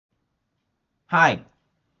Hi,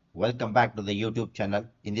 welcome back to the YouTube channel.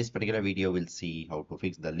 In this particular video, we'll see how to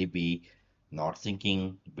fix the Libby not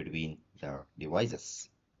syncing between the devices.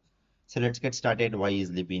 So let's get started. Why is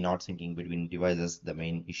Libby not syncing between devices? The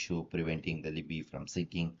main issue preventing the Libby from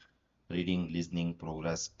syncing, reading, listening,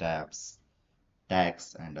 progress, tabs,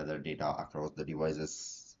 tags, and other data across the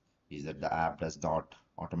devices is that the app does not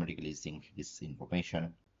automatically sync this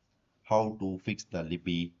information. How to fix the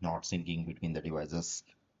Libby not syncing between the devices?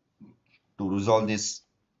 To resolve this,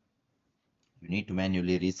 you need to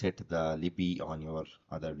manually reset the Libby on your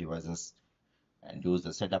other devices and use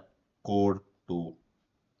the setup code to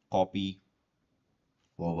copy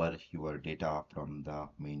over your data from the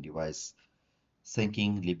main device.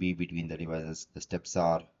 Syncing Libby between the devices. The steps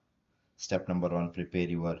are: step number one, prepare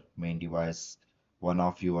your main device. One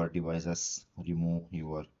of your devices, remove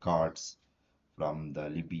your cards from the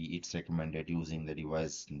Libby. It's recommended using the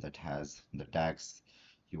device that has the tags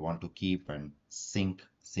you want to keep and sync,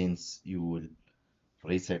 since you will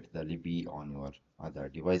reset the Libby on your other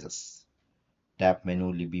devices. Tap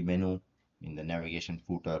menu, Libby menu. In the navigation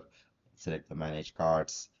footer, select the manage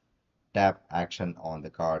cards. Tap action on the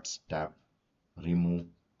cards. Tap remove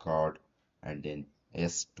card and then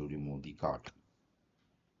S to remove the card.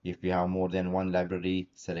 If you have more than one library,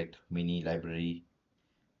 select mini library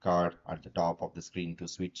card at the top of the screen to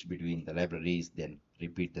switch between the libraries. Then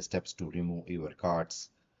repeat the steps to remove your cards.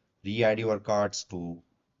 Re-add your cards to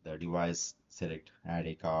the device. Select add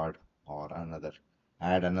a card or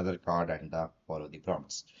add another card and follow the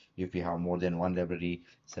prompts. If you have more than one library,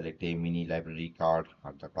 select a mini library card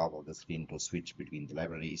at the top of the screen to switch between the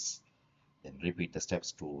libraries. Then repeat the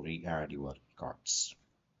steps to re-add your cards.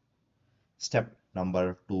 Step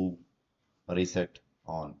number 2, reset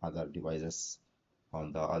on other devices.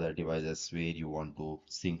 On the other devices where you want to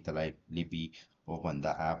sync the Libby, open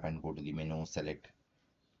the app and go to the menu, select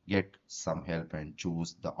get some help and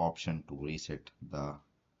choose the option to reset the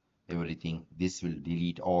everything. This will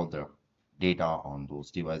delete all the data on those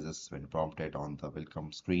devices. When prompted on the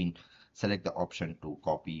welcome screen, select the option to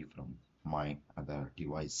copy from my other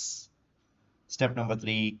device. Step number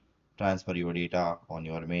 3, transfer your data on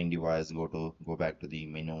your main device. Go back to the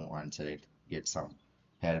menu and select get some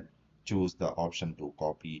help. Choose the option to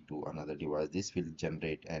copy to another device. This will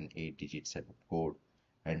generate an 8-digit setup code.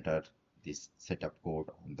 Enter this setup code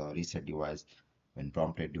on the reset device when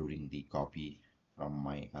prompted during the copy from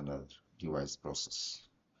my other device process.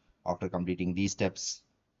 After completing these steps,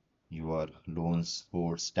 your loans,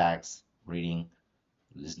 sports, tags, reading,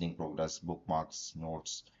 listening progress, bookmarks,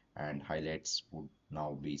 notes, and highlights would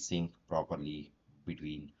now be synced properly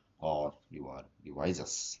between all your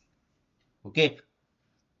devices. Okay,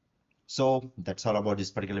 so that's all about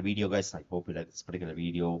this particular video, guys. I hope you like this particular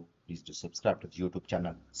video. Please do subscribe to the YouTube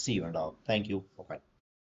channel. See you and all. Thank you. Bye bye.